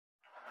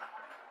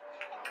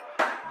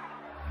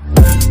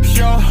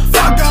yo.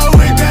 Fuck up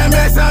with them,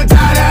 it's so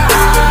tired of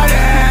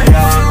hiding.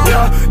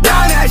 Yo,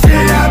 now that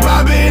shit that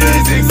poppin'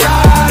 is exciting.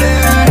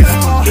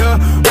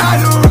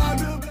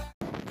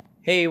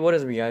 Hey, what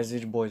is up, you guys?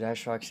 It's your boys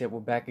Astrox here. We're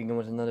back again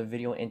with another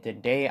video, and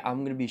today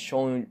I'm gonna be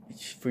showing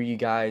for you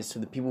guys, to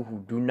the people who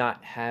do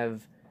not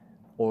have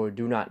or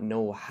do not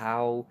know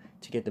how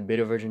to get the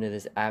beta version of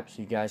this app,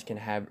 so you guys can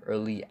have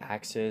early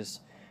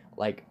access,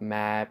 like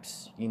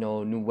maps, you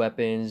know, new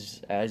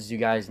weapons. As you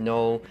guys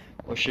know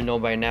or should know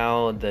by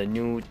now, the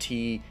new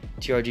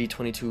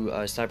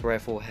TRG-22 sniper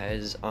rifle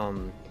has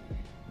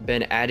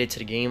been added to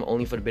the game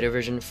only for the beta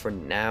version for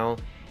now.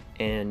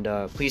 And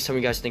please tell me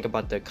what you guys think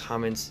about the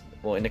comments,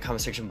 well, in the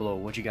comment section below,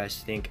 what you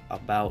guys think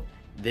about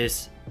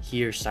this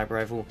here sniper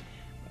rifle.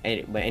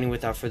 But anyway,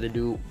 without further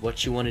ado,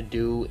 what you want to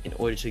do in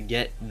order to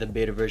get the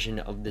beta version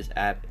of this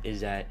app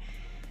is that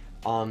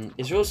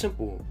it's real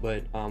simple.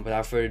 But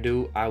without further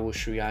ado, I will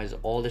show you guys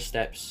all the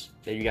steps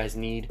that you guys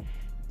need.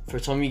 For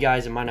some of you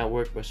guys it might not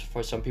work, but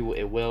for some people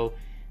it will.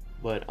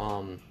 But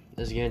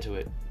let's get into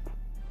it.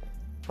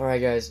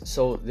 Alright guys,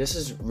 so this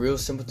is real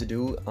simple to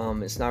do.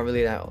 It's not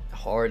really that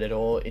hard at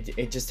all.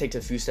 It just takes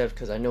a few steps,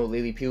 because I know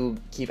lately people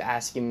keep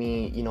asking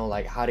me, you know,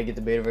 like how to get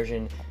the beta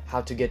version, how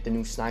to get the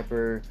new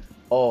sniper,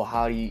 oh,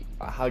 how do you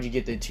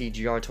get the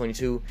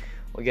TGR-22.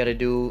 What you gotta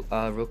do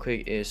real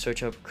quick is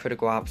search up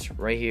Critical Ops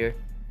right here.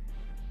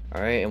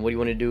 Alright, and what you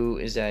want to do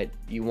is that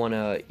you want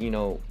to, you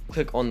know,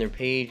 click on their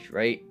page,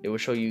 right? It will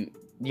show you,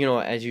 you know,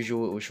 as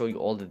usual, it will show you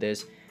all of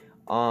this.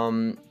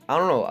 I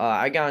don't know,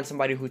 I got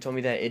somebody who told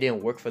me that it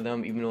didn't work for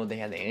them even though they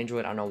had the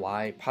Android. I don't know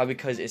why. Probably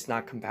because it's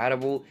not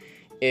compatible.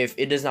 If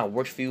it does not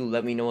work for you,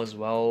 let me know as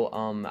well.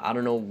 I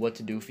don't know what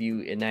to do for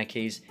you in that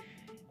case.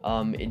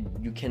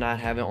 You cannot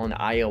have it on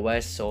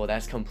iOS, so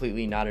that's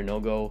completely not a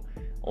no-go.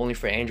 Only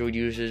for Android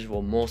users,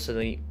 well,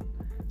 mostly.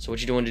 So what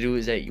you want to do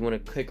is that you want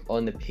to click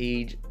on the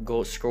page,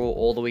 go scroll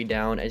all the way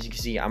down. As you can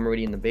see, I'm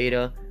already in the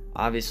beta,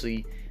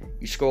 obviously.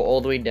 You scroll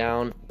all the way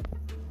down,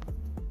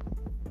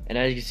 and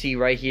as you can see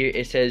right here,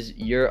 it says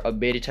you're a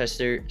beta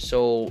tester.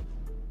 So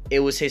it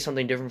will say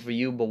something different for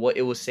you, but what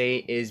it will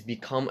say is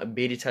become a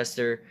beta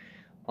tester.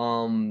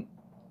 Once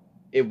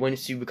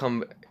you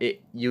become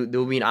it, there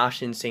will be an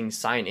option saying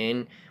sign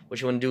in.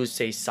 What you want to do is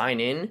say sign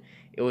in.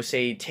 It will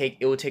say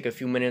it will take a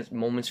few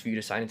moments for you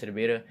to sign into the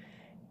beta.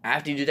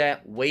 After you do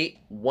that, wait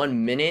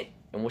 1 minute,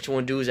 and what you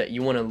want to do is that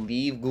you want to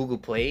leave Google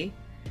Play.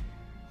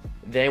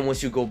 Then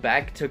once you go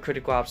back to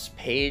Critical Ops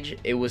page,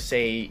 it will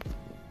say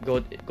go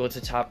to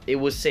the top. It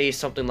will say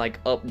something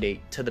like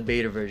update to the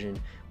beta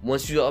version.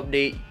 Once you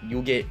update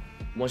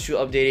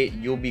it,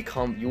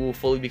 you will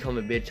fully become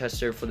a beta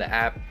tester for the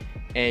app,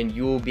 and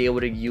you will be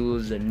able to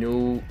use the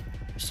new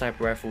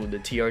sniper rifle, the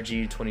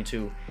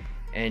TRG-22.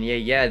 And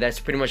yeah, that's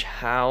pretty much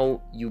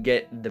how you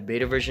get the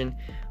beta version.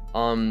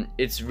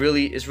 It's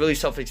really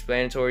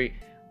self-explanatory.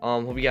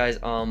 Hope you guys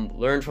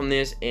learn from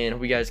this, and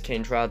hope you guys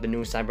can try out the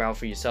new sniper rifle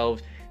for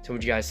yourselves. Tell me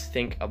what you guys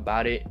think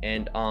about it.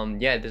 And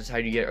yeah, this is how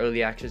you get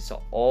early access to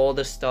all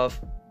the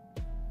stuff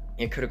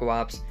in Critical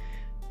Ops,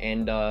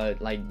 and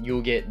like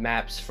you'll get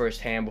maps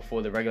firsthand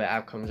before the regular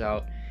app comes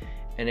out.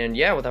 And then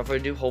yeah, without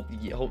further ado,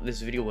 hope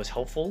this video was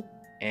helpful,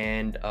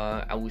 and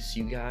I will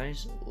see you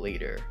guys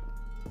later.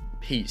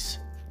 Peace.